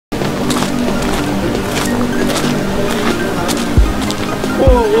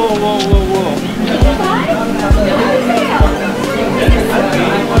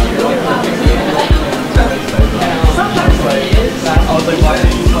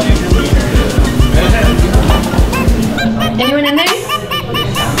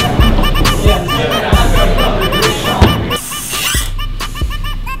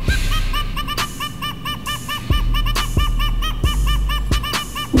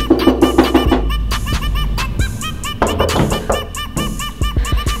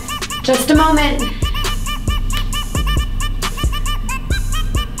Just a moment.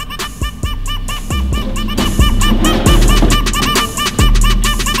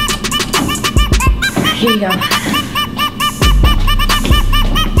 Here you go.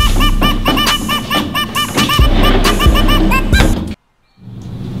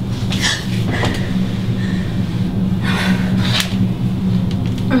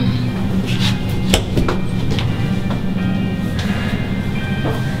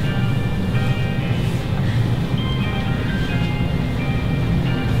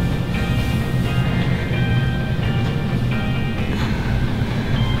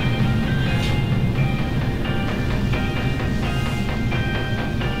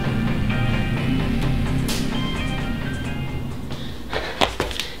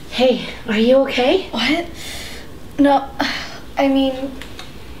 Hey, are you okay? What? No, I mean,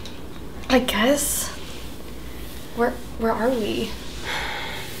 I guess. Where are we?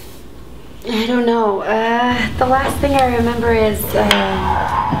 I don't know. The last thing I remember is,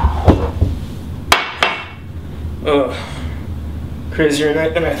 Crazier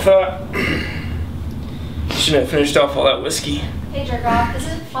night than I thought. Shouldn't have finished off all that whiskey. Hey, Jerkoff, this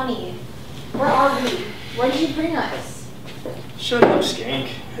isn't funny. Where are we? Where did you bring us? Shut up, skank.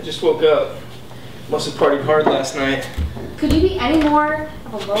 I just woke up. Must have partied hard last night. Could you be any more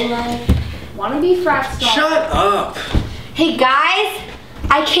of a lowlife, wannabe frat star? Shut up! Hey guys,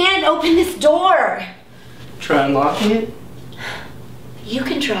 I can't open this door. Try unlocking it? You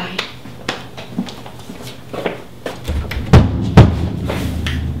can try.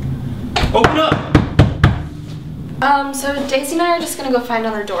 Open up! So Daisy and I are just gonna go find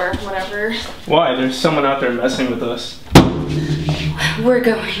another door, whatever. Why? There's someone out there messing with us. We're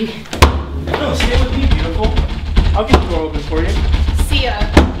going. No, stay with me, beautiful. I'll get the door open for you. See ya.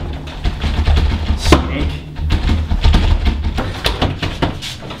 Skank.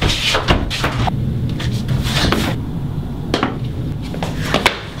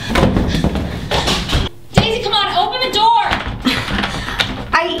 Daisy, come on, open the door!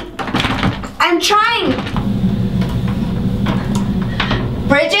 I'm trying.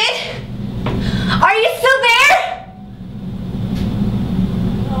 Bridget? Are you still there?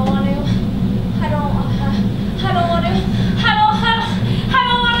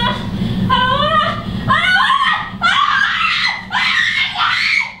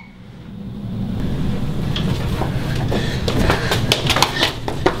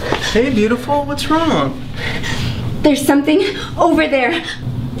 Hey, beautiful, what's wrong? There's something over there.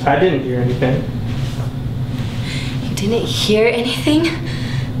 I didn't hear anything. You didn't hear anything?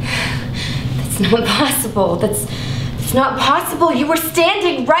 That's not possible. That's not possible. You were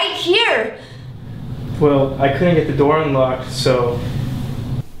standing right here. Well, I couldn't get the door unlocked, so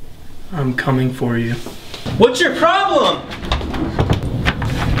I'm coming for you. What's your problem?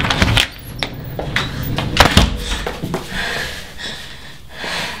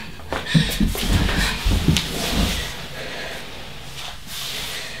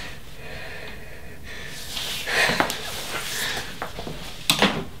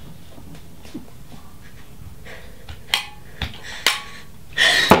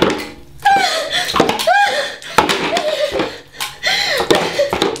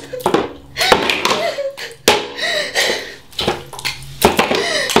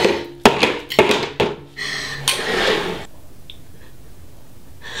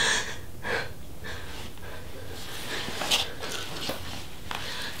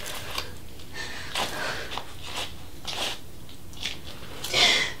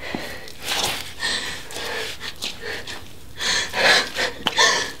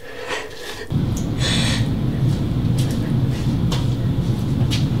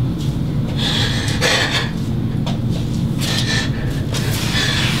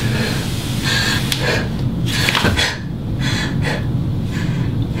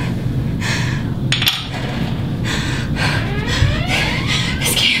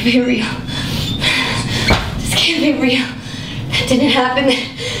 Be real. This can't be real. That didn't happen.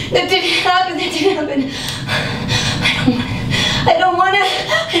 That didn't happen. That didn't happen. I don't want to.